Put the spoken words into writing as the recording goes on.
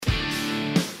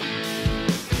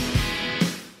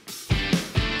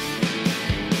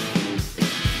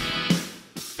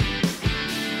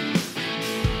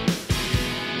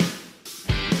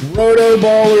Roto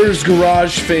Ballers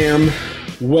Garage Fam,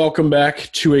 welcome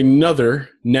back to another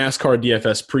NASCAR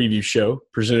DFS preview show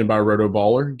presented by Roto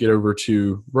Baller. Get over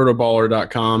to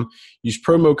rotoballer.com. Use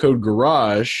promo code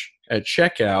GARAGE at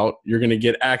checkout. You're going to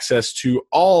get access to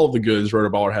all the goods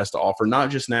Roto Baller has to offer, not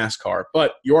just NASCAR,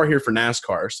 but you are here for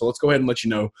NASCAR. So let's go ahead and let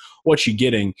you know what you're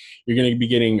getting. You're going to be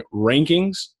getting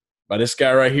rankings by this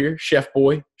guy right here, Chef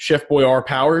Boy R.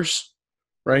 Powers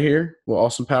right here. Little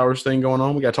Austin Powers thing going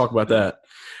on. We got to talk about that.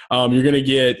 You're going to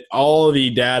get all of the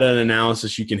data and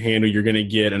analysis you can handle. You're going to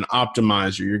get an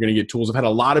optimizer. You're going to get tools. I've had a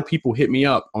lot of people hit me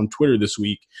up on Twitter this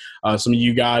week. Some of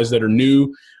you guys that are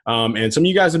new, and some of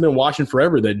you guys have been watching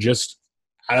forever that just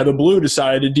out of the blue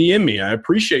decided to DM me. I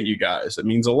appreciate you guys. It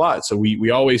means a lot. So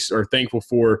we always are thankful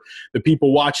for the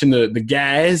people watching the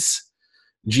guys,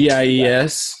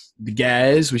 GIES, the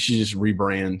guys. We should just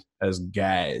rebrand as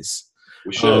guys.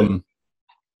 We should.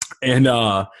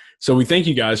 So we thank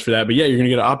you guys for that. But, yeah, you're going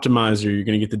to get an optimizer. You're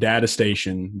going to get the data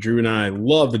station. Drew and I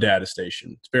love the data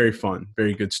station. It's very fun,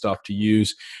 very good stuff to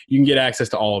use. You can get access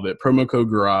to all of it. Promo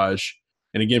code GARAGE.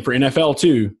 And, again, for NFL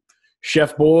too,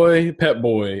 Chef Boy, Pep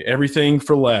Boy, everything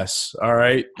for less. All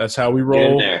right? That's how we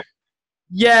roll. Get in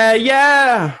there.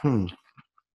 Yeah.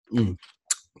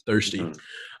 Thirsty.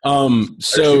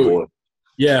 Thirsty boy.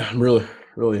 Yeah, really.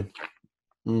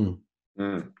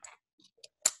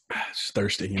 It's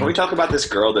thirsty. Can we talk about this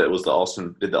girl that was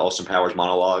did the Austin Powers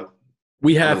monologue?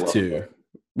 We have to.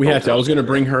 I was going to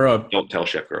bring her up. Don't tell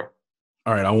Chef Girl.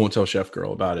 All right, I won't tell Chef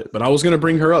Girl about it, but I was going to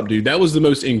bring her up, dude. That was the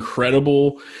most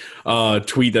incredible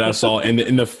tweet that I saw,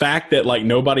 and the fact that like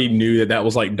nobody knew that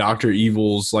was like Dr.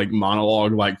 Evil's like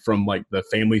monologue, like from like the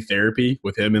Family Therapy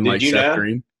with him and like Seth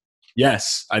Green.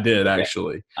 Yes, I did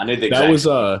actually. I knew that was.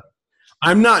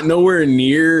 I'm not nowhere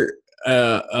near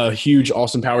a huge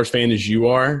Austin Powers fan as you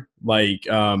are. Like,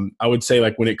 I would say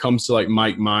like when it comes to like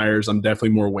Mike Myers, I'm definitely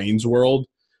more Wayne's World.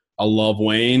 I love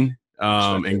Wayne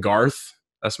and Garth.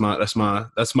 That's my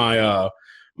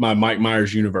Mike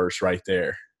Myers universe right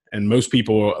there. And most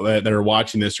people that are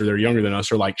watching this or they're younger than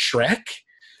us are like Shrek.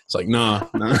 It's like nah.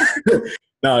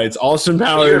 No, it's Austin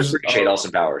Powers. You appreciate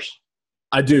Austin Powers.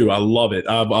 I do. I love it.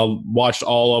 I've watched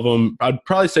all of them. I'd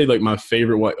probably say like my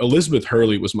favorite one. Elizabeth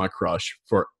Hurley was my crush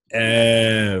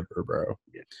forever, bro.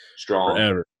 Strong.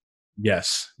 Forever.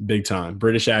 Yes, big time.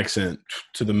 British accent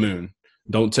to the moon.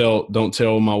 Don't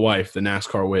tell my wife, the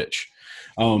NASCAR witch.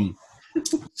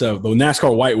 So the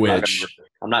NASCAR white witch.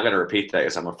 I'm not gonna repeat that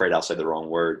because I'm afraid I'll say the wrong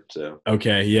word. So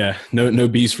okay, yeah, no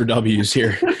B's for W's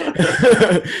here.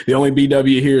 The only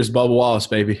BW here is Bubba Wallace,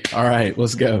 baby. All right,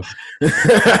 let's go.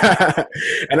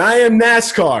 And I am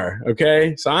NASCAR.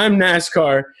 Okay, so I'm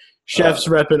NASCAR. Chef's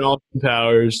repping Austin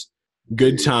Powers.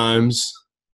 Good times.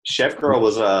 Chef Girl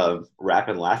was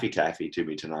rapping Laffy Taffy to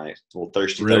me tonight. A little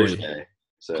thirsty Thursday.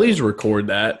 So. Please record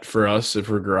that for us if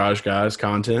we're Garage Guys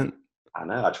content. I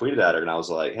know. I tweeted at her and I was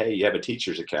like, "Hey, you have a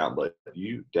teacher's account, but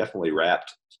you definitely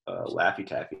rapped Laffy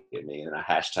Taffy at me." And I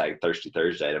hashtag Thirsty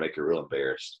Thursday to make her real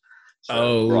embarrassed. So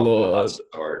oh Lord!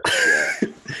 Yeah.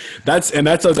 That's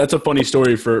a funny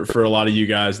story for a lot of you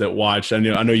guys that watch. I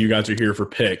know you guys are here for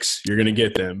picks. You're gonna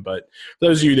get them, but for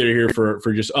those of you that are here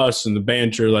for just us and the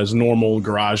banter, as normal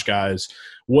Garage Guys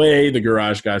the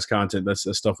Garage Guys content. That's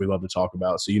the stuff we love to talk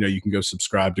about. So you can go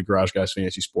subscribe to Garage Guys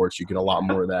Fantasy Sports. You get a lot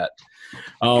more of that.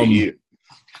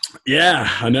 Yeah,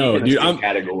 I know, dude. I'm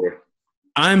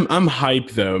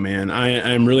hyped though, man.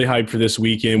 I'm really hyped for this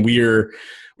weekend. We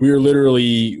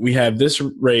have this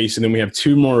race and then we have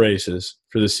two more races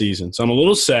for the season. So I'm a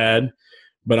little sad,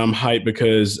 but I'm hyped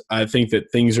because I think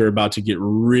that things are about to get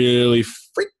really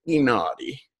freaking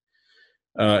naughty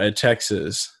at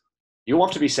Texas. You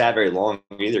won't have to be sad very long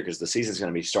either because the season's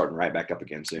going to be starting right back up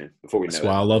again soon before we know it. That's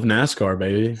why I love NASCAR,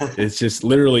 baby. It's just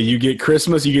literally you get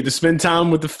Christmas, you get to spend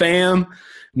time with the fam.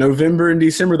 November and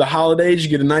December, the holidays, you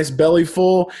get a nice belly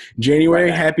full. January,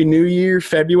 right. Happy New Year.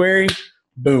 February,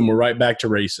 boom, we're right back to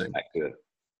racing. Good.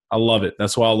 I love it.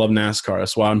 That's why I love NASCAR.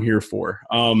 That's why I'm here for.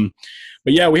 But,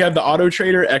 yeah, we have the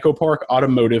Autotrader Echo Park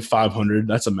Automotive 500.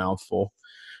 That's a mouthful.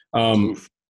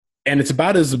 And it's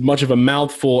about as much of a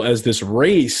mouthful as this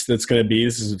race that's going to be.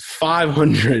 This is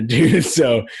 500, dude.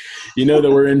 So you know that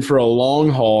we're in for a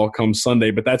long haul come Sunday.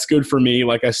 But that's good for me.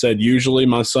 Like I said, usually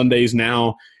my Sundays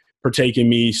now partaking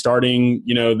me starting,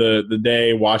 the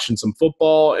day watching some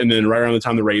football. And then right around the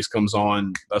time the race comes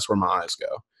on, that's where my eyes go.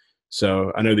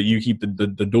 So I know that you keep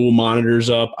the dual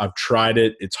monitors up. I've tried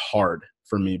it. It's hard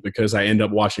for me because I end up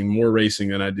watching more racing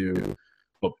than I do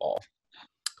football.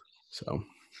 So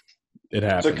it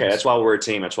happens. It's okay. That's why we're a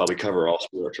team. That's why we cover all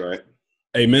sports, right?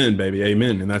 Amen, baby.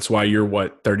 Amen. And that's why you're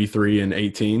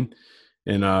 33-18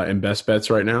 in best bets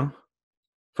right now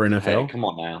for NFL. Hey, come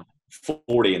on now.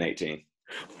 40 and 18.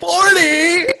 40!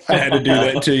 I had to do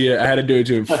that to you. I had to do it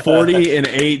to him. 40 and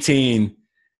 18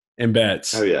 in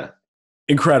bets. Oh, yeah.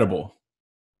 Incredible.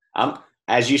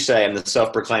 As you say, I'm the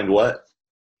self-proclaimed what?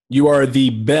 You are the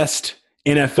best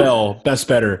NFL best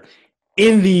better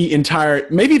in the entire,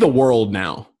 maybe the world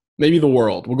now. Maybe the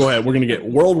world. We'll go ahead. We're going to get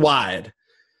worldwide.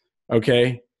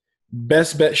 Okay?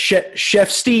 Best bet, Chef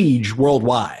Steege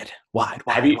worldwide.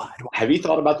 Have you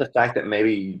thought about the fact that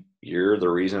maybe you're the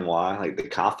reason why? Like the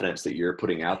confidence that you're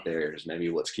putting out there is maybe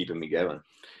what's keeping me going.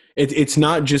 It's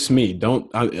not just me.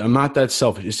 I'm not that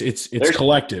selfish. It's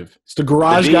collective. It's the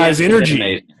garage guys'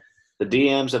 energy. The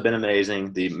DMs have been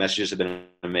amazing. The messages have been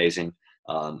amazing.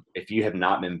 If you have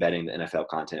not been betting the NFL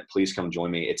content, please come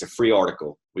join me. It's a free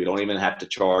article. We don't even have to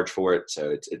charge for it, so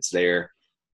it's there.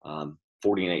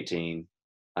 40 and 18.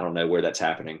 I don't know where that's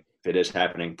happening. If it is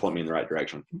happening, point me in the right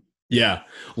direction. Yeah.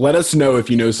 Let us know if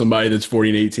you know somebody that's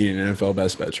 40 and 18 in NFL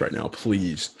best bets right now,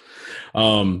 please.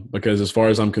 Because as far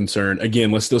as I'm concerned,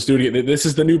 again, let's do it again. This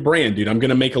is the new brand, dude. I'm going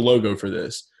to make a logo for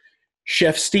this.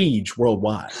 Chef Steege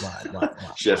worldwide.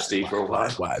 Chef Steege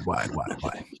worldwide. Wide.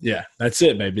 Yeah, that's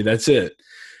it, baby. That's it.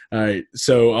 All right.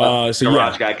 So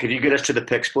Garage guy, could you get us to the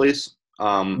picks, please?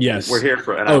 Yes. We're here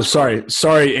for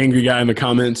sorry, angry guy in the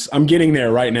comments. I'm getting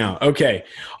there right now. Okay.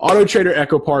 Autotrader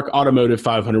Echo Park Automotive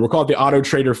 500. We'll call it the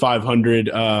Autotrader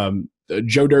 500,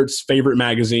 Joe Dirt's favorite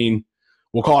magazine.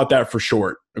 We'll call it that for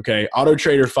short. Okay.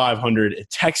 Autotrader 500,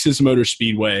 Texas Motor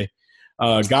Speedway.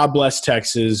 God bless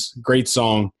Texas. Great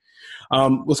song.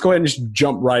 Let's go ahead and just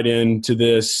jump right into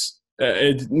this.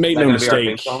 Make no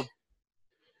mistake.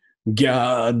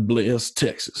 God bless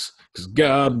Texas. Because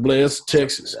God bless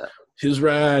Texas. His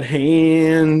right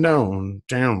hand on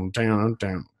down. Is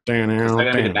that going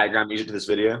to be the background music to this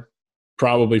video?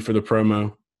 Probably for the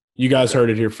promo. You guys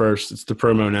heard it here first. It's the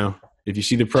promo now. If you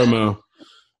see the promo,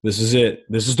 this is it.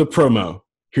 This is the promo.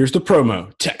 Here's the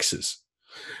promo. Texas.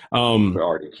 We're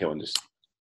already killing this.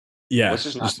 Yeah. Let's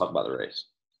just not talk about the race.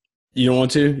 You don't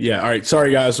want to? Yeah. All right.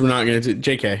 Sorry, guys. We're not going to –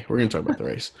 JK, we're going to talk about the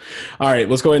race. All right.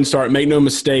 Let's go ahead and start. Make no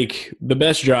mistake, the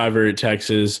best driver at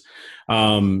Texas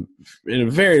in a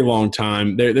very long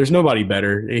time. There's nobody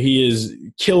better. He is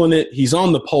killing it. He's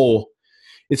on the pole.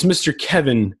 It's Mr.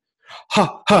 Kevin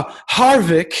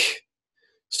Harvick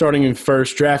starting in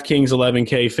first. DraftKings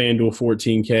 11K, FanDuel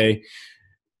 14K.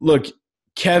 Look,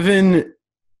 Kevin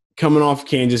coming off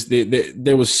Kansas,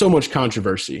 there was so much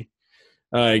controversy.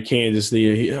 Kansas,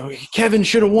 Kevin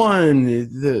should have won.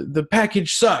 The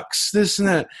package sucks. This and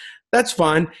that. That's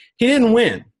fine. He didn't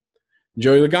win.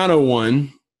 Joey Logano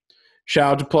won.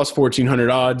 Shout out to plus 1,400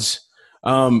 odds.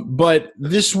 But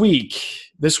this week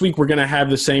we're going to have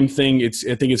the same thing. I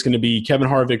think it's going to be Kevin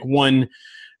Harvick 1,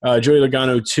 Joey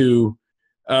Logano 2.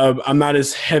 I'm not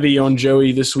as heavy on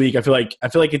Joey this week. I feel like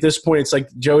at this point it's like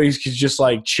Joey's just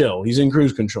like chill. He's in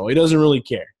cruise control. He doesn't really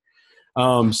care.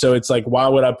 So it's like, why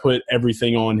would I put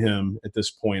everything on him at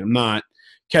this point? I'm not.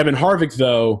 Kevin Harvick,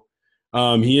 though,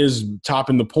 he is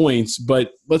topping the points.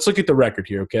 But let's look at the record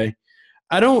here, okay?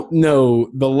 I don't know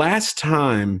the last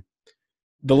time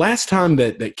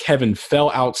that Kevin fell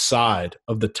outside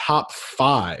of the top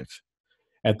 5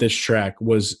 at this track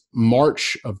was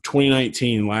March of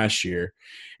 2019 last year.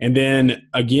 And then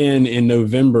again in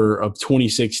November of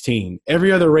 2016.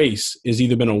 Every other race has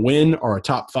either been a win or a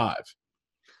top 5.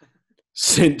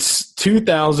 Since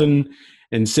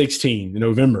 2016,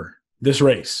 November, this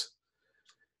race.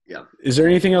 Yeah. Is there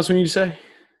anything else we need to say?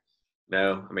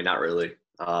 No, I mean, not really.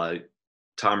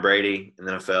 Tom Brady in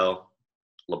the NFL,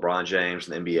 LeBron James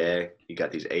in the NBA. You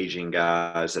got these aging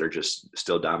guys that are just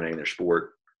still dominating their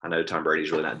sport. I know Tom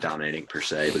Brady's really not dominating per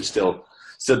se, but still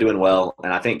doing well.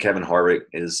 And I think Kevin Harvick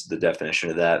is the definition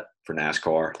of that for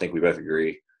NASCAR. I think we both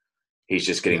agree. He's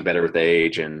just getting better with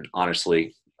age, and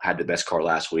honestly – had the best car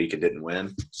last week and didn't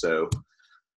win. So,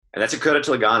 and that's a credit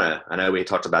to Logano. I know we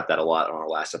talked about that a lot on our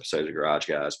last episode of Garage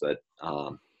Guys, but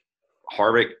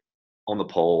Harvick on the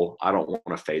pole, I don't want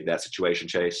to fade that situation,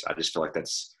 Chase. I just feel like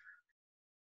that's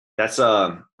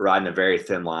riding a very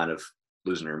thin line of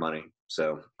losing your money.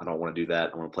 So I don't want to do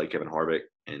that. I want to play Kevin Harvick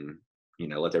and,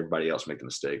 let everybody else make the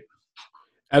mistake.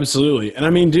 Absolutely. And I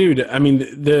mean, dude,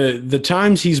 the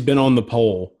times he's been on the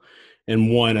pole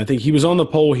and won. I think he was on the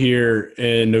pole here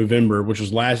in November, which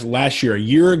was last year, a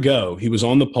year ago. He was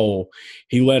on the pole.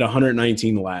 He led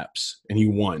 119 laps and he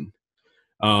won.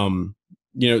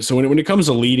 So when it comes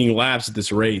to leading laps at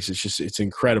this race, it's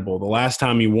incredible. The last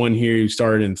time he won here, he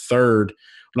started in third.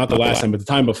 Not the last time, but the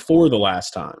time before the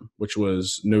last time, which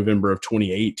was November of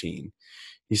 2018.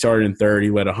 He started in third.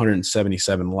 He led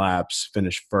 177 laps,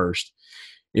 finished first.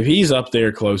 If he's up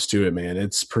there close to it, man,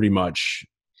 it's pretty much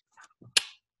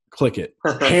Click it.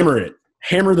 Hammer it.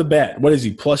 Hammer the bet. What is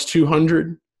he, plus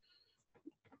 200?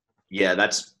 Yeah,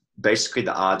 that's basically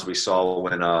the odds we saw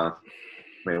when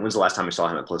when's the last time we saw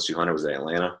him at plus 200? Was it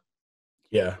Atlanta?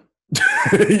 Yeah.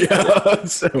 Yeah.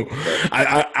 So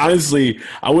I honestly,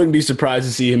 I wouldn't be surprised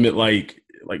to see him at like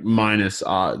minus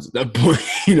odds at that point.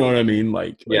 You know what I mean?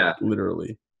 Like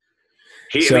literally.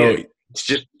 It's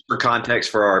just for context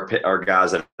for our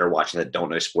guys that are watching that don't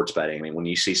know sports betting. I mean, when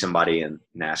you see somebody in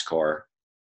NASCAR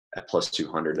at plus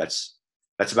 200, that's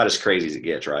about as crazy as it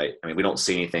gets, right? I mean, we don't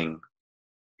see anything.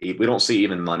 We don't see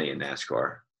even money in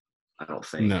NASCAR. I don't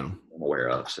think. No. I'm aware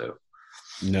of. So.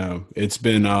 No, it's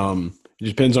been it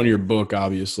depends on your book,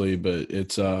 obviously, but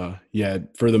it's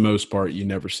for the most part, you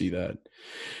never see that.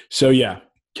 So yeah,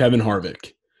 Kevin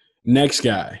Harvick. Next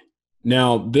guy.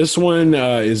 Now, this one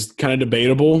is kind of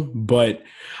debatable, but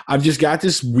I've just got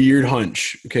this weird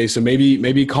hunch. Okay, so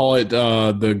maybe call it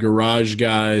the garage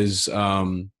guys,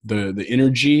 the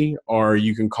energy, or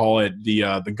you can call it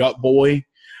the gut boy.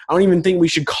 I don't even think we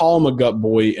should call him a gut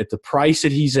boy at the price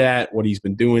that he's at, what he's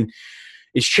been doing.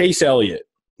 It's Chase Elliott.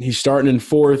 He's starting in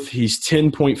fourth. He's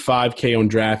 10.5K on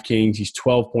DraftKings. He's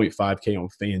 12.5K on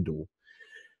FanDuel.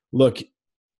 Look,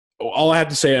 all I have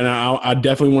to say, and I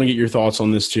definitely want to get your thoughts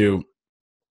on this too,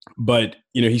 but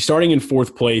he's starting in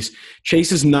fourth place. Chase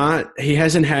he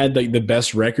hasn't had like the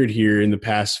best record here in the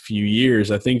past few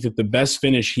years. I think that the best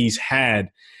finish he's had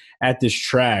at this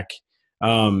track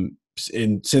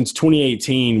since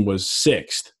 2018 was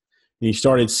sixth. And he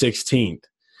started 16th.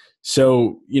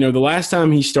 So, the last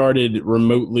time he started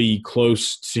remotely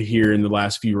close to here in the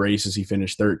last few races, he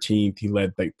finished 13th. He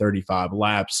led like 35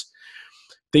 laps.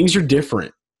 Things are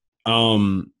different.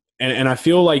 And I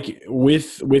feel like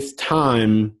with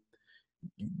time,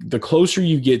 the closer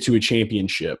you get to a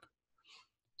championship,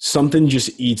 something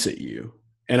just eats at you.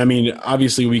 And I mean,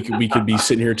 obviously we could be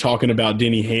sitting here talking about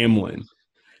Denny Hamlin,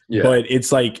 but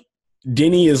it's like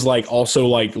Denny is like also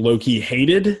like low-key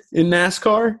hated in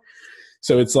NASCAR.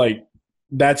 So it's like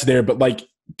that's there. But like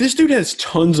this dude has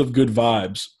tons of good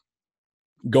vibes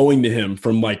going to him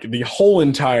from like the whole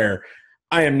entire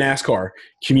I am NASCAR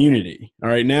community. All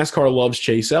right. NASCAR loves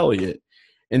Chase Elliott.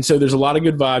 And so there's a lot of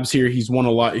good vibes here. He's won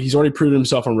a lot. He's already proven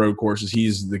himself on road courses.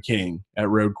 He's the king at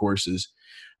road courses.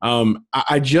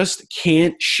 I just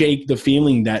can't shake the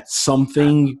feeling that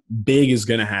something big is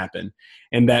going to happen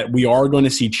and that we are going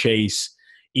to see Chase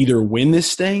either win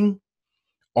this thing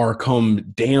or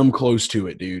come damn close to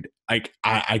it, dude. Like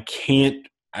I can't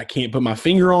put my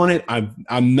finger on it.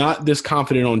 I'm not this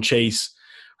confident on Chase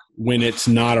when it's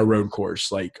not a road course,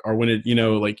 like, or when it,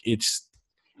 it's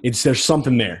there's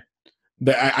something there.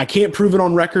 I can't prove it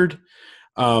on record.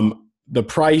 The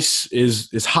price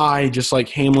is high, just like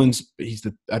Hamlin's.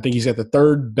 I think he's got the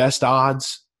third best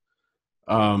odds.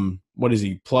 What is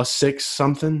he, plus 6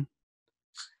 something?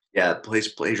 Yeah,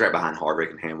 he's right behind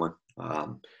Harvick and Hamlin.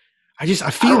 I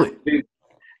feel it.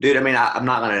 Dude, I mean, I'm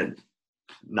not going to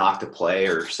knock the play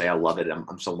or say I love it.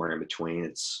 I'm somewhere in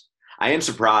between. I am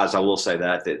surprised, I will say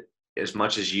that as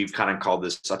much as you've kind of called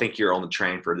this, I think you're on the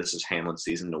train for this is Hamlin's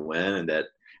season to win, and that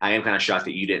I am kind of shocked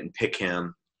that you didn't pick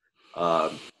him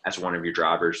as one of your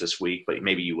drivers this week, but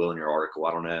maybe you will in your article.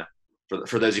 I don't know.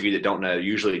 For those of you that don't know,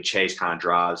 usually Chase kind of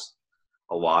drives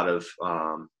a lot of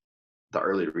the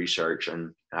early research,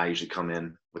 and I usually come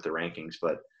in with the rankings,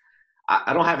 but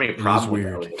I don't have any problem with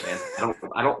Elliott, man.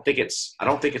 I don't think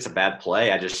it's a bad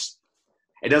play.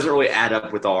 It doesn't really add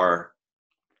up with our.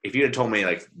 If you had told me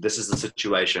like this is the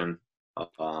situation,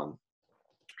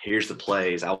 here's the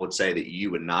plays, I would say that you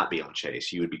would not be on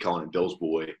Chase. You would be calling him Bill's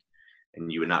boy,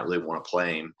 and you would not really want to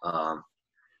play him.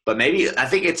 But maybe I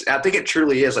think it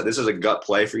truly is like this is a gut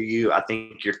play for you. I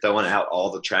think you're throwing out all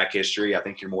the track history. I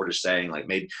think you're more just saying like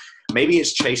maybe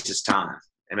it's Chase's time,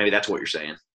 and maybe that's what you're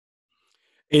saying.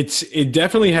 It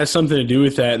definitely has something to do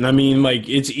with that. And I mean, like,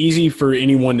 it's easy for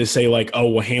anyone to say like, oh,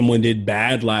 well, Hamlin did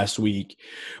bad last week,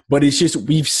 but it's just,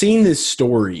 we've seen this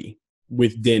story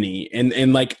with Denny and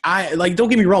don't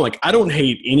get me wrong. Like, I don't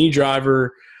hate any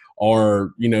driver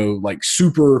or, like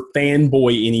super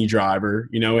fanboy any driver,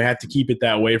 we have to keep it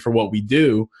that way for what we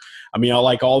do. I mean, I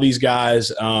like all these guys.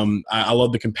 I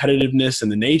love the competitiveness and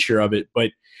the nature of it,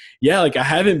 but yeah, like I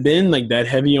haven't been like that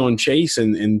heavy on Chase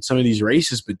in some of these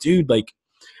races, but dude, like,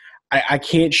 I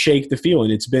can't shake the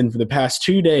feeling. It's been for the past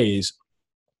 2 days,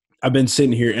 I've been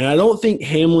sitting here, and I don't think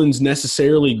Hamlin's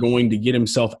necessarily going to get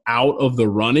himself out of the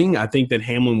running. I think that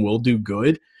Hamlin will do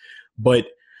good, but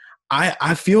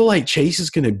I feel like Chase is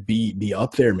going to be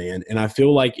up there, man. And I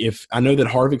feel like I know that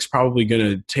Harvick's probably going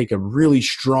to take a really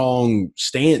strong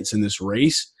stance in this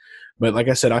race, But like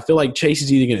I said, I feel like Chase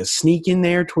is either going to sneak in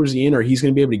there towards the end, or he's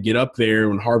going to be able to get up there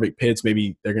when Harvick pits.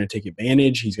 Maybe they're going to take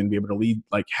advantage. He's going to be able to lead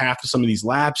like half of some of these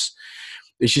laps.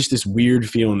 It's just this weird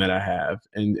feeling that I have.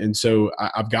 And so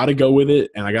I've got to go with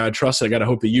it, and I got to trust it. I got to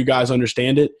hope that you guys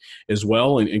understand it as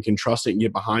well and can trust it and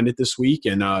get behind it this week,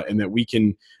 and that we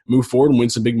can move forward and win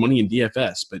some big money in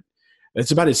DFS. But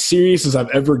that's about as serious as I've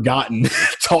ever gotten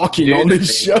talking on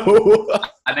this show.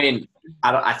 I mean,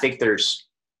 I think there's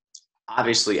 –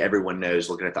 obviously everyone knows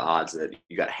looking at the odds that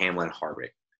you got Hamlin and Harvick.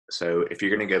 So if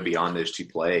you're going to go beyond those two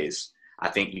plays, I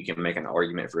think you can make an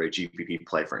argument for a GPP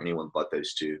play for anyone but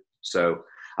those two. So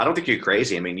I don't think you're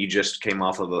crazy. I mean, you just came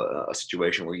off of a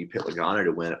situation where you picked Logano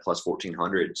to win at plus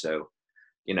 1,400. So,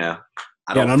 you know,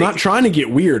 and I'm not trying to get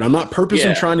weird. I'm not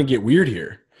purposely trying to get weird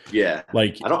here. Yeah.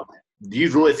 Like, you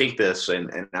really think this,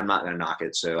 and I'm not going to knock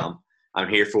it. So I'm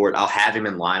here for it. I'll have him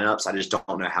in lineups. I just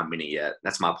don't know how many yet.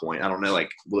 That's my point. I don't know,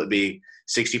 like, will it be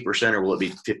 60% or will it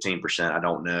be 15%? I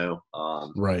don't know.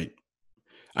 Right.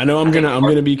 I know I'm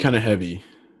gonna be kind of heavy.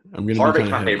 Harvick's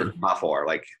my favorite by far.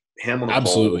 Like him on the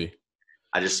absolutely. pole,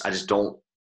 I just don't.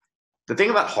 The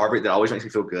thing about Harvick that always makes me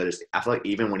feel good is I feel like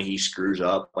even when he screws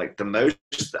up, like the most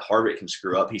that Harvick can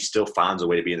screw up, he still finds a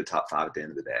way to be in the top 5 at the end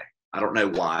of the day. I don't know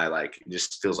why. Like it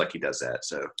just feels like he does that.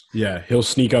 So yeah, he'll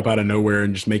sneak up out of nowhere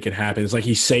and just make it happen. It's like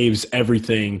he saves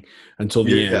everything until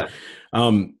the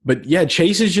end. But yeah,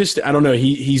 Chase is just, I don't know.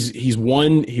 He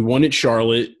won at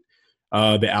Charlotte.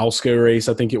 The Alsco race,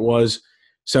 I think it was.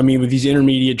 So, I mean, with these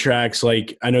intermediate tracks,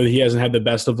 like I know that he hasn't had the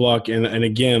best of luck. And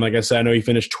again, like I said, I know he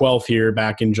finished 12th here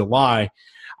back in July.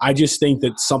 I just think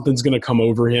that something's going to come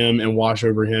over him and wash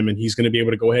over him, and he's going to be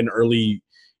able to go ahead and early,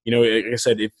 you know, like I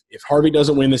said, if Harvey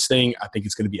doesn't win this thing, I think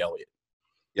it's going to be Elliott.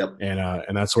 Yep.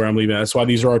 And that's where I'm leaving. That's why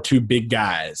these are our two big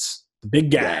guys. The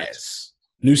big guys.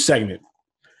 New segment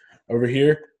over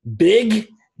here. Big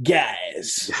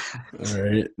guys. All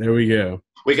right, there we go.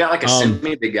 We got like a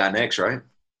semi-big guy next, right?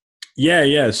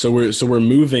 Yeah. So we're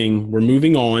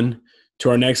moving on to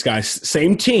our next guy.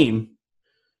 Same team.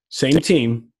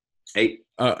 Eight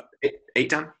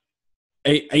time.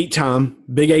 Eight time.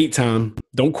 Big 8 time.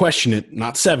 Don't question it.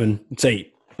 Not 7. It's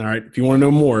 8. All right. If you want to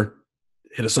know more,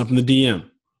 hit us up in the DM.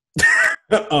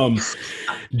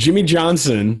 Jimmy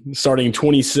Johnson starting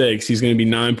 26. He's going to be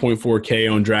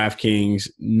 9.4K on DraftKings,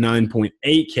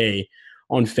 9.8K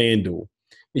on FanDuel.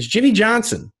 It's Jimmy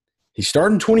Johnson. He's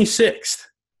starting 26th.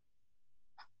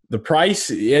 The price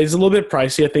is a little bit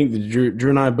pricey. I think Drew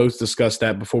and I both discussed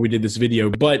that before we did this video.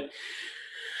 But,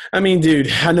 I mean,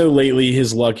 dude, I know lately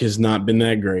his luck has not been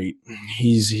that great.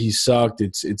 He's sucked.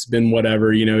 It's been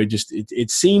whatever. You know,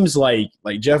 it seems like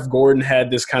Jeff Gordon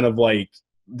had this kind of like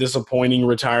disappointing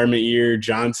retirement year.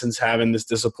 Johnson's having this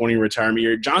disappointing retirement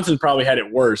year. Johnson probably had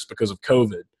it worse because of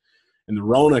COVID and the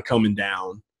Rona coming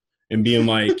down and being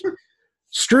like –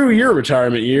 screw your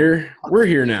retirement year. We're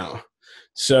here now.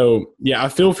 So, yeah, I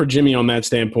feel for Jimmy on that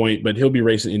standpoint, but he'll be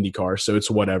racing IndyCar, so it's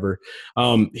whatever.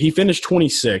 He finished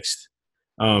 26th,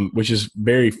 which is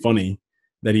very funny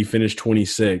that he finished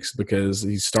 26th because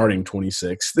he's starting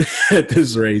 26th at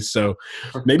this race. So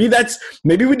maybe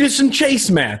we did some chase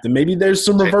math, and maybe there's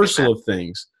some reversal of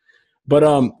things. But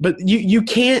you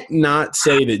can't not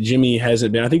say that Jimmy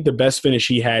hasn't been. I think the best finish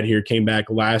he had here came back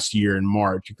last year in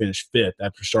March. He finished 5th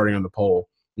after starting on the pole.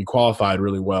 He qualified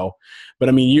really well. But,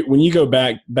 I mean, when you go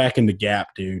back in the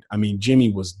gap, dude, I mean,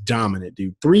 Jimmy was dominant,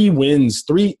 dude. 3 wins,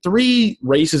 three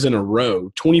races in a row,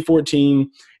 2014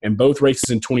 and both races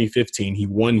in 2015. He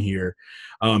won here.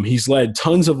 He's led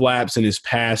tons of laps in his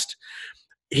past.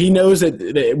 He knows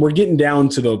that we're getting down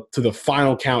to the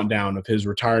final countdown of his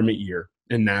retirement year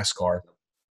in NASCAR.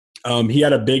 He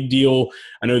had a big deal.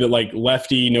 I know that like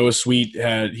Lefty Noah Sweet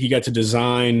he got to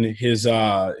design his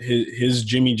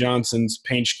Jimmy Johnson's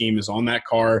paint scheme is on that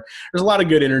car. There's a lot of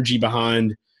good energy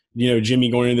behind, you know, Jimmy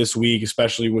going into this week,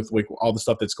 especially with all the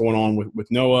stuff that's going on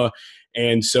with Noah.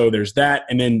 And so there's that.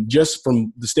 And then just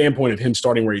from the standpoint of him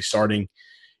starting where he's starting,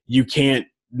 you can't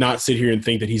not sit here and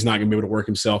think that he's not going to be able to work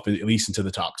himself at least into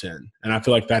the top 10. And I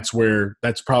feel like that's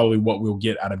probably what we'll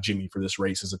get out of Jimmy for this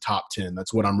race is a top 10.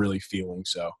 That's what I'm really feeling.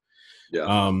 So,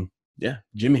 yeah,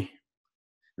 Jimmy.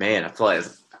 Man, I feel like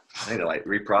I need to like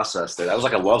reprocess that. That was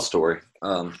like a love story.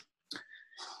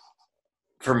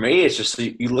 For me, it's just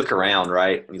you look around,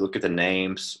 right? You look at the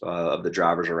names of the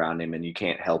drivers around him, and you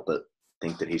can't help but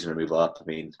think that he's going to move up. I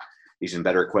mean, he's in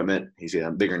better equipment. He's got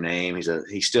a bigger name. He's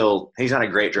not a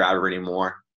great driver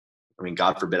anymore. I mean,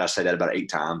 God forbid I say that about 8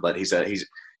 time, but he's an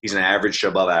average to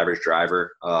above average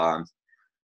driver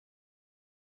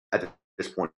at this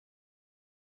point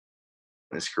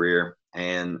in his career.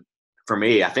 And for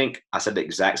me, I think I said the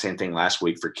exact same thing last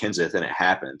week for Kenseth, and it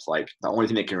happened. Like, the only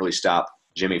thing that can really stop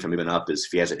Jimmy from moving up is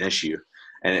if he has an issue.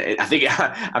 And I think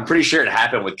I'm pretty sure it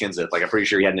happened with Kenseth. Like, I'm pretty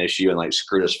sure he had an issue and, like,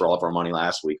 screwed us for all of our money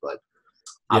last week. Like,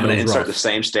 I'm going to insert the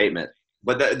same statement.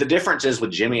 But the difference is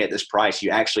with Jimmy at this price,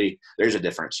 there's a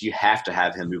difference. You have to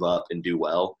have him move up and do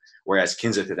well. Whereas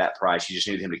Kenseth at that price, you just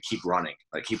need him to keep running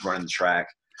the track.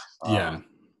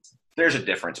 There's a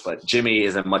difference, but Jimmy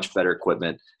is a much better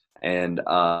equipment. And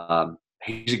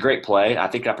he's a great play. I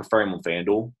think I prefer him on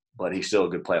FanDuel, but he's still a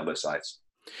good play on both sides.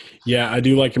 Yeah, I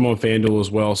do like him on FanDuel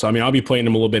as well. So, I mean, I'll be playing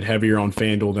him a little bit heavier on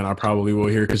FanDuel than I probably will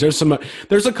here because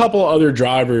there's a couple of other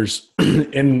drivers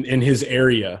in his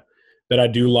area that I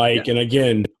do like. Yeah. And,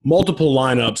 again, multiple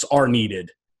lineups are needed.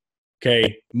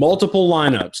 Okay? Multiple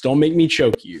lineups. Don't make me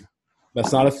choke you.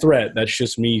 That's not a threat. That's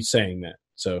just me saying that.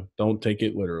 So don't take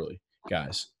it literally,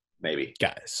 guys. Maybe.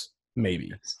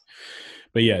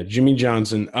 But, yeah, Jimmy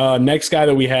Johnson. Next guy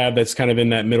that we have that's kind of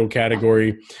in that middle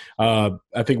category, I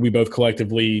think we both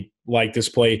collectively like this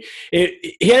play.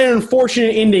 He had an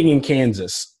unfortunate ending in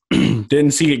Kansas.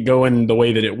 Didn't see it going the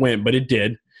way that it went, but it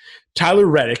did. Tyler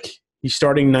Reddick, he's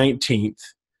starting 19th,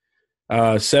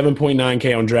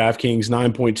 7.9K on DraftKings,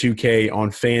 9.2K on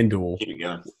FanDuel. Keep it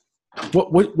going.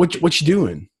 What you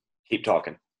doing? Keep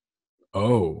talking.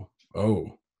 Oh.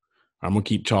 I'm going to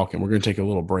keep talking. We're going to take a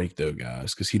little break, though,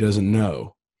 guys, because he doesn't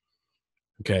know.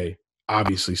 Okay,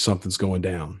 obviously something's going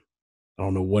down. I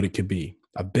don't know what it could be.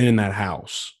 I've been in that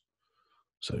house.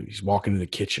 So he's walking in the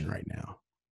kitchen right now.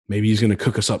 Maybe he's going to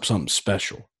cook us up something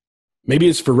special. Maybe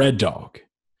it's for Red Dog.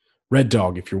 Red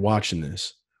Dog, if you're watching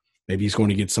this, maybe he's going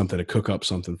to get something to cook up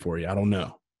something for you. I don't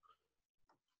know.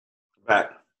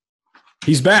 Back.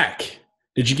 He's back.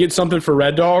 Did you get something for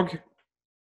Red Dog?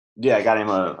 Yeah, I got him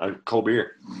a cold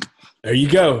beer. There you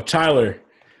go, Tyler.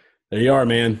 There you are,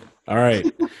 man. All right.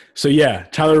 So, yeah,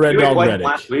 Tyler Red Dog Reddick.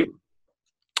 Last week?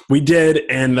 We did,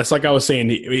 and that's like I was saying.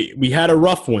 We had a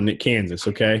rough one at Kansas,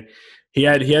 okay? He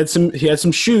had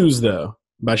some shoes, though.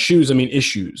 By shoes, I mean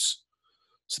issues.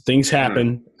 So things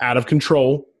happen out of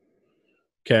control,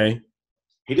 okay?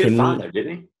 He did fine, though,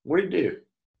 didn't he? What did he do?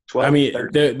 12, I mean,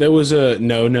 there was a –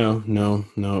 no.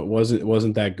 It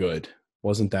wasn't that good.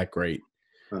 Wasn't that great.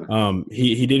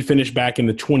 He did finish back in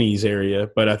the 20s area,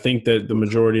 but I think that the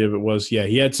majority of it was,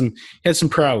 he had some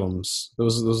problems. There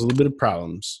was a little bit of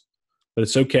problems, but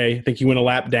it's okay. I think he went a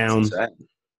lap down.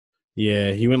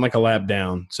 Yeah, he went like a lap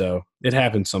down. So it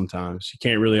happens sometimes. You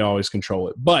can't really always control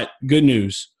it. But good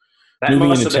news. That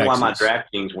must have been why my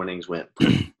DraftKings winnings went.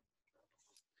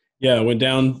 Yeah, it went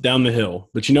down the hill.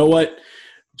 But you know what?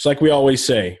 It's like we always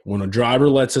say, when a driver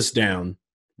lets us down,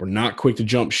 we're not quick to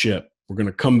jump ship. We're going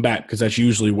to come back because that's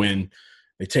usually when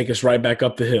they take us right back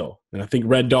up the hill. And I think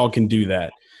Red Dog can do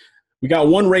that. We got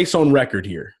one race on record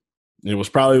here. And it was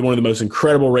probably one of the most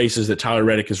incredible races that Tyler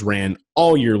Reddick has ran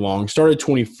all year long. Started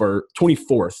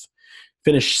 24th,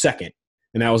 finished second.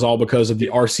 And that was all because of the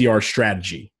RCR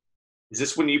strategy. Is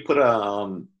this when you put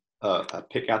a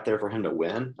pick out there for him to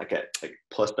win? Like at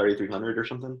plus 3,300 or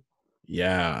something?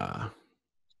 Yeah.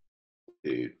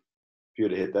 Dude, if you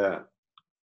would have hit that.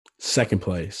 Second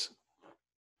place.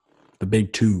 The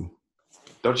big two.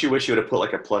 Don't you wish you would have put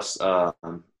like a plus a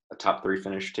top 3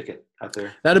 finish ticket out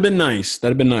there? That'd have been nice.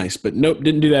 But nope,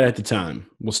 didn't do that at the time.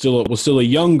 We're still a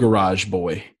young garage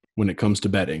boy when it comes to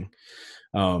betting.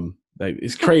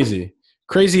 It's crazy.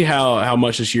 Crazy how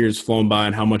much this year has flown by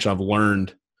and how much I've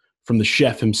learned from the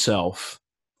chef himself.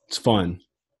 It's fun.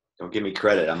 Don't give me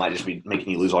credit. I might just be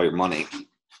making you lose all your money.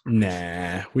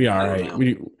 Nah, we all right.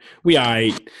 We all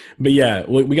right. But, yeah,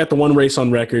 we got the one race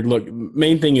on record. Look,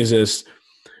 main thing is this.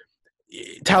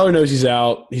 Tyler knows he's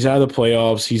out. He's out of the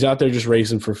playoffs. He's out there just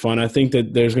racing for fun. I think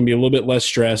that there's going to be a little bit less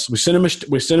stress. We sent him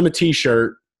a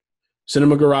T-shirt, sent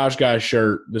him a Garage Guy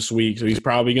shirt this week, so he's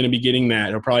probably going to be getting that.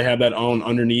 He'll probably have that on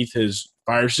underneath his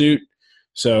fire suit.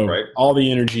 So All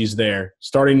the energy's there.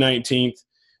 Starting 19th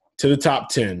to the top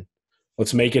 10.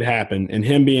 Let's make it happen. And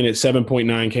him being at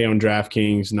 7.9K on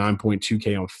DraftKings,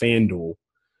 9.2K on FanDuel.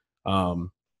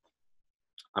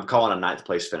 I'm calling a 9th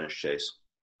place finish, Chase.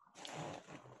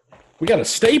 We got a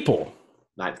staple.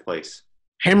 9th place.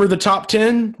 Hammer the top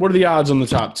 10? What are the odds on the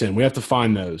top 10? We have to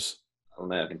find those. I don't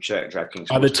know. I can check DraftKings.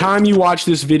 By the time you watch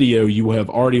this video, you will have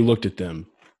already looked at them.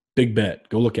 Big bet.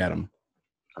 Go look at them.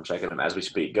 I'm checking them as we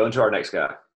speak. Go into our next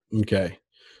guy. Okay.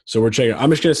 So we're checking.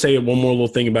 I'm just going to say one more little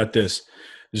thing about this.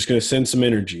 I'm just going to send some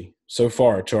energy so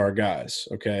far to our guys,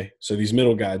 okay? So these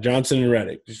middle guys, Johnson and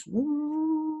Reddick. Just, and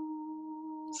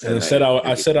I said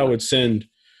I would send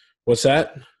 – what's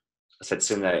that? I said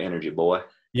send that energy, boy.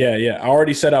 Yeah. I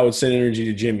already said I would send energy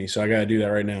to Jimmy, so I got to do that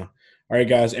right now. All right,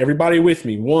 guys, everybody with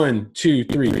me. 1, 2,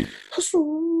 3.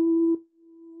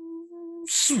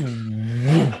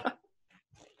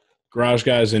 Garage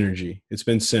Guys energy. It's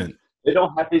been sent. They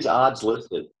don't have these odds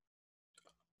listed.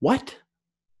 What?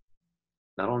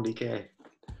 Not on DK.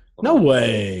 No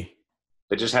way.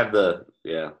 They just have I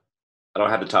don't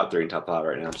have the top 3 and top 5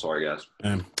 right now. I'm sorry, guys.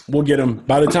 We'll get them.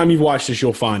 By the time you've watched this,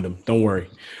 you'll find them. Don't worry.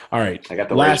 All right. I got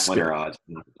the last winner odds,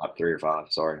 not the top 3 or 5.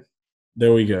 Sorry.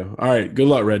 There we go. All right. Good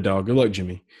luck, Red Dog. Good luck,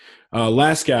 Jimmy.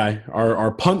 Last guy,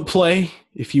 our punt play,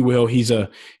 if you will. He's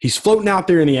floating out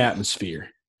there in the atmosphere.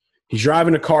 He's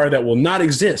driving a car that will not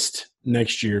exist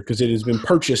next year because it has been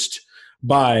purchased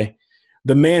by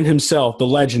the man himself, the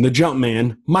legend, the jump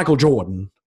man, Michael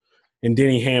Jordan and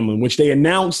Denny Hamlin, which they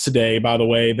announced today, by the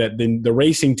way, that the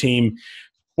racing team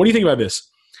 – what do you think about this?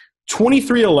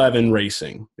 2311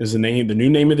 Racing is the new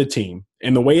name of the team.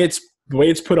 And the way it's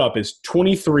put up is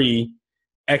 23XI.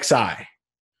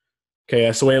 Okay,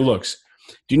 that's the way it looks.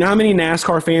 Do you know how many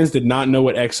NASCAR fans did not know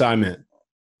what XI meant?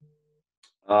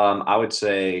 I would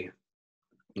say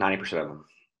 90% of them.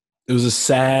 It was a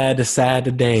sad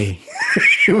day.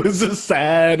 It was a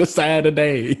sad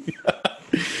day.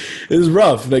 It was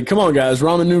rough. Like, come on, guys,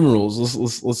 Roman numerals.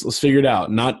 Let's figure it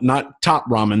out. Not top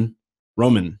ramen,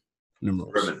 Roman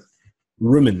numerals.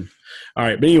 Roman. All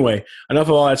right, but anyway, enough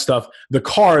of all that stuff. The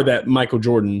car that Michael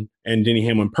Jordan and Denny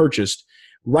Hamlin purchased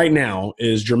right now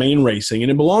is Germain Racing,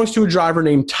 and it belongs to a driver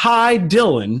named Ty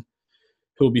Dillon,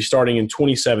 who will be starting in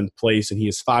 27th place, and he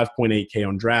is 5.8K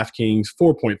on DraftKings,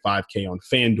 4.5K on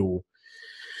FanDuel.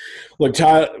 Look,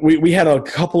 Ty, we had a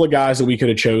couple of guys that we could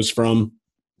have chose from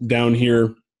down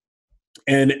here,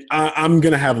 and I'm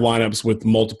going to have lineups with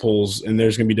multiples, and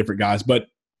there's going to be different guys, but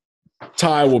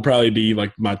Ty will probably be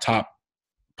like my top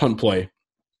punt play.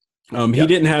 He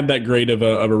didn't have that great of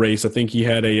a race. I think he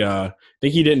had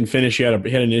he didn't finish. He had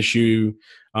an issue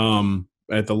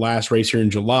at the last race here in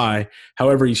July.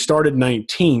 However, he started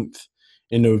 19th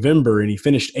in November and he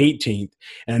finished 18th.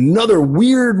 And another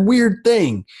weird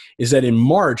thing is that in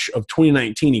March of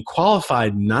 2019, he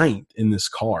qualified 9th in this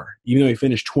car, even though he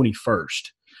finished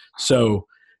 21st. So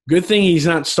good thing he's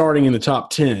not starting in the top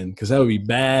 10 because that would be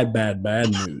bad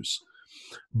news.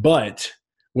 But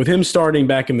with him starting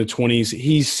back in the 20s,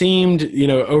 he seemed,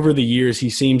 over the years, he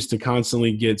seems to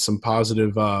constantly get some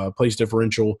positive place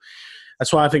differential.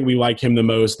 That's why I think we like him the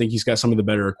most. I think he's got some of the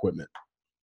better equipment.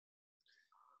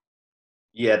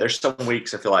 Yeah, there's some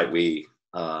weeks I feel like we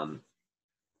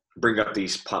bring up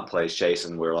these punt plays, Chase,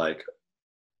 and we're like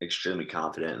extremely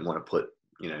confident and want to put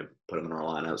them in our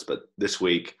lineups. But this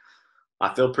week,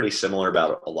 I feel pretty similar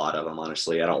about a lot of them,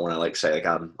 honestly. I don't want to say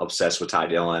I'm obsessed with Ty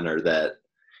Dillon or that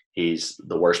he's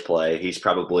the worst play. He's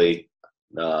probably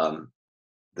the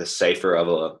safer of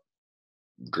a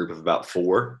group of about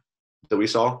 4 that we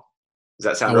saw. Does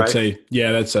that sound right? I would say,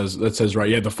 yeah, that says right.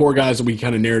 Yeah, the 4 guys that we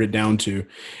kind of narrowed it down to. And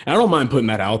I don't mind putting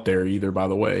that out there either, by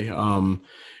the way. I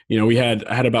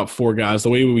had about 4 guys. The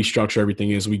way we structure everything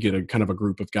is we get a kind of a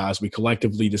group of guys. We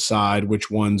collectively decide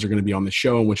which ones are going to be on the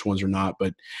show and which ones are not.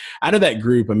 But out of that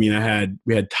group, we had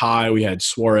Ty, we had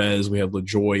Suarez, we had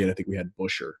LaJoy, and I think we had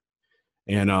Busher.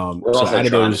 And we're also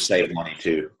trying to save money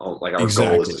too. Like our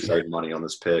goal is to save money on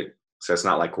this pick. So it's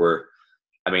not like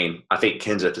I think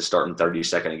Kenseth is starting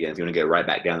 32nd again if you want to get right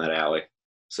back down that alley.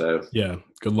 So yeah,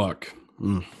 good luck.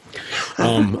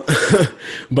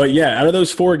 But yeah, out of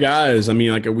those 4 guys, me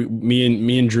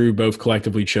and Drew both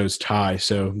collectively chose Ty.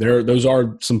 So those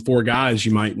are some 4 guys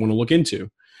you might want to look into.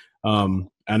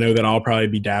 I know that I'll probably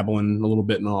be dabbling a little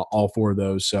bit in all 4 of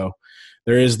those. So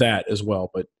there is that as well.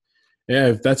 But yeah,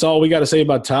 if that's all we got to say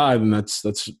about Ty, then that's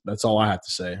all I have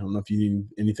to say. I don't know if you need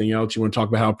anything else. You want to talk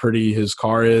about how pretty his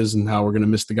car is and how we're going to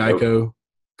miss the Geico? Nope.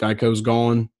 Geico's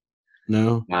gone?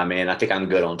 No? Nah, man, I think I'm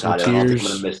good on Ty. I don't think I'm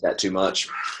going to miss that too much.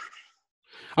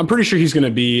 I'm pretty sure he's going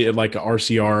to be at like an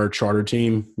RCR charter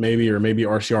team maybe, or maybe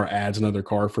RCR adds another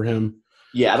car for him.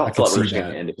 Yeah, I don't feel like we're just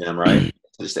going to end him, right?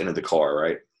 It's just the end of the car,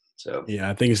 right? So yeah,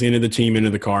 I think it's the end of the team, end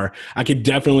of the car. I could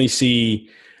definitely see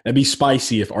 – that'd be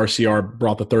spicy if RCR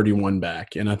brought the 31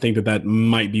 back, and I think that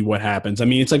might be what happens.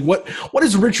 It's like what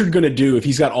is Richard going to do if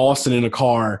he's got Austin in a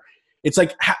car? It's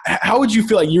like how would you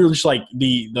feel like you're just like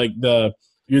you're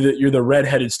the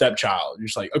redheaded stepchild? You're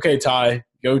just like, okay, Ty,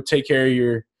 go take care of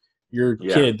your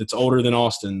kid that's older than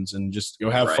Austin's, and just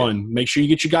go have fun. Make sure you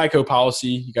get your Geico policy.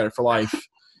 You got it for life.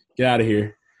 Get out of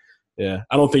here. Yeah,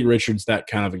 I don't think Richard's that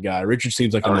kind of a guy. Richard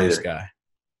seems like a nice guy.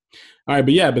 All right,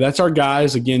 but that's our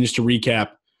guys. Again, just to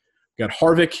recap. Got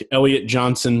Harvick, Elliott,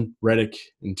 Johnson, Reddick,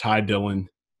 and Ty Dillon.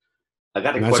 I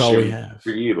got a question for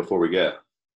you before we go.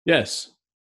 Yes.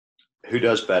 Who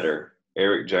does better,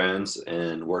 Eric Jones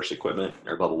and worse equipment,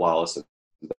 or Bubba Wallace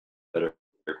better.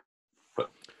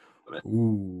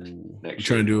 Ooh, we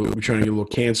trying to get a little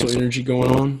cancel energy going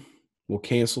on, a little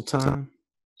cancel time.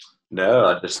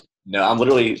 No, I'm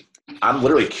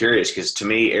literally curious because to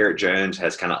me, Eric Jones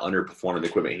has kind of underperformed the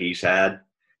equipment he's had,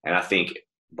 and I think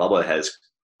Bubba has.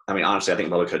 I mean, honestly, I think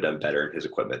Bubba could have done better in his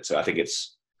equipment. So I think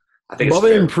it's Bubba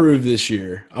fair. improved this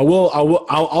year.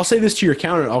 I'll say this to your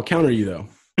counter. I'll counter you though.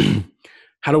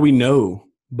 How do we know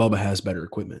Bubba has better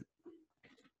equipment?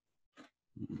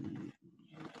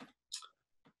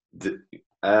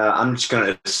 I'm just going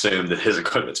to assume that his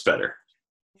equipment's better.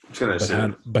 I'm just going to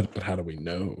assume. But how do we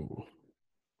know?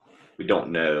 We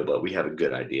don't know, but we have a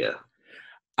good idea.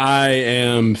 I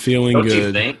am feeling Don't good.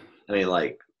 You think? I mean,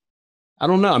 like, I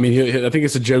don't know. I mean, I think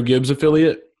it's a Joe Gibbs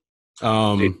affiliate.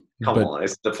 Come on,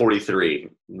 it's the 43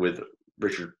 with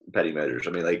Richard Petty Motors.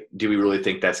 I mean, like, do we really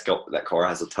think that car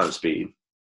has a ton of speed?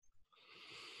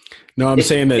 No, I'm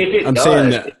saying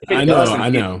that. I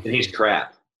know. And he's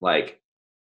crap. Like,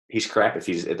 he's crap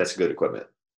if that's good equipment.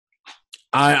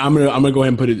 I'm gonna go ahead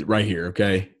and put it right here.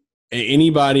 Okay.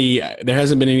 There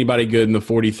hasn't been anybody good in the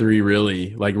 43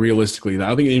 really, like realistically. I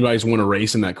don't think anybody's won a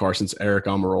race in that car since Eric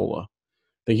Almirola. I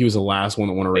think he was the last one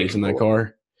that won a race in that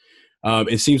car.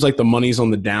 It seems like the money's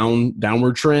on the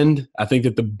downward trend. I think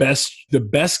that the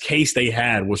best case they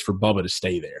had was for Bubba to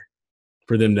stay there,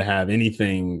 for them to have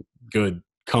anything good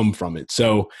come from it.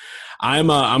 So I'm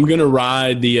gonna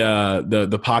ride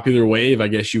the popular wave, I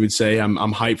guess you would say. I'm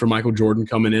hyped for Michael Jordan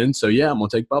coming in. So yeah, I'm gonna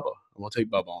take Bubba. I'm gonna take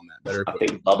Bubba on that. I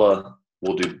think Bubba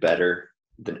will do better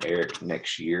than Eric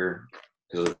next year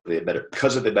because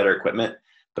of the better equipment.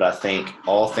 But I think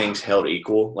all things held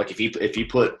equal, like if you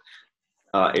put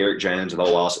Eric Jones and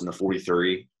all else in the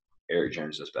 43, Eric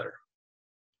Jones is better.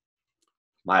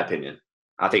 My opinion.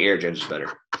 I think Eric Jones is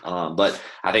better. But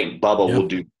I think Bubba will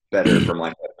do better from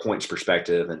like a points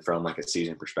perspective and from like a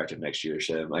season perspective next year.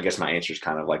 So I guess my answer is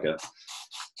kind of like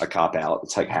a cop out.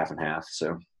 It's like half and half.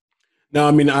 So no,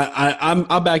 I mean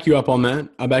I'll back you up on that.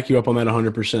 I'll back you up on that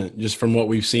 100%. Just from what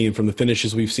we've seen, from the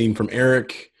finishes we've seen from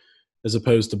Eric as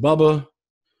opposed to Bubba.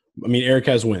 I mean, Eric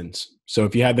has wins. So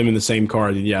if you had them in the same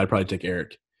car, then yeah, I'd probably take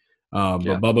Eric. But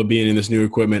Bubba being in this new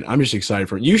equipment, I'm just excited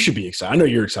for it. You should be excited. I know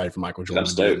you're excited for Michael Jordan. I'm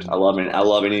stoked. I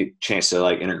love any chance to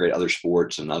like integrate other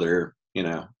sports and other,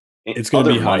 it's going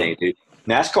to be money, dude.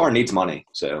 NASCAR needs money.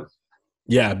 So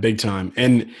yeah, big time.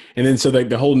 And then so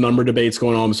the whole number debate's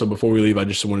going on. So before we leave, I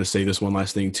just want to say this one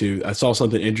last thing too. I saw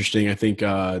something interesting. I think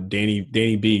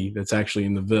Danny B, that's actually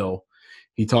in the Ville,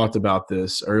 he talked about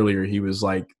this earlier. He was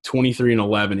like 23 and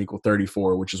 11 equal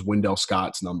 34, which is Wendell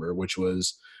Scott's number, which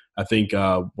was, I think,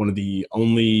 one of the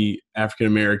only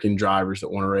African-American drivers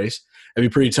that won a race. That'd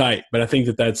be pretty tight, but I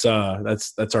think that's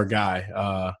our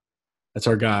guy. That's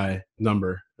our guy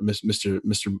number,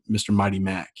 Mr. Mighty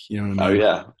Mac. You know what I mean? Oh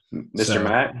yeah, Mr.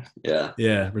 Mac. Yeah.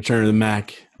 Yeah. Return of the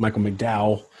Mac. Michael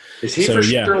McDowell. Is he for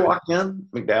sure locked in,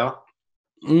 McDowell?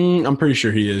 I'm pretty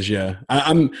sure he is. Yeah.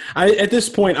 I at this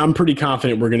point, I'm pretty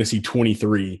confident we're going to see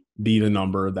 23 be the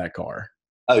number of that car.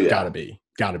 Oh yeah. Gotta be.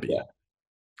 Yeah.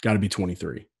 Gotta be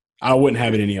 23. I wouldn't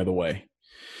have it any other way.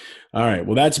 All right.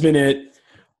 Well, that's been it.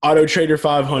 Autotrader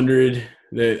 500.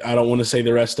 I don't want to say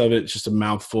the rest of it. It's just a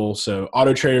mouthful. So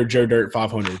Autotrader Joe Dirt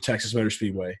 500, Texas Motor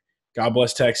Speedway. God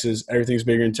bless Texas. Everything's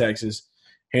bigger in Texas.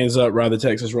 Hands up, ride the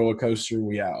Texas roller coaster.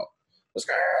 We out. Let's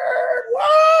go.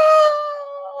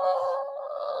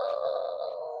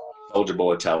 Soldier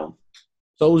boy, tell him.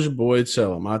 Soldier boy,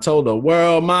 tell him. I told the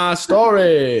world my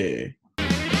story.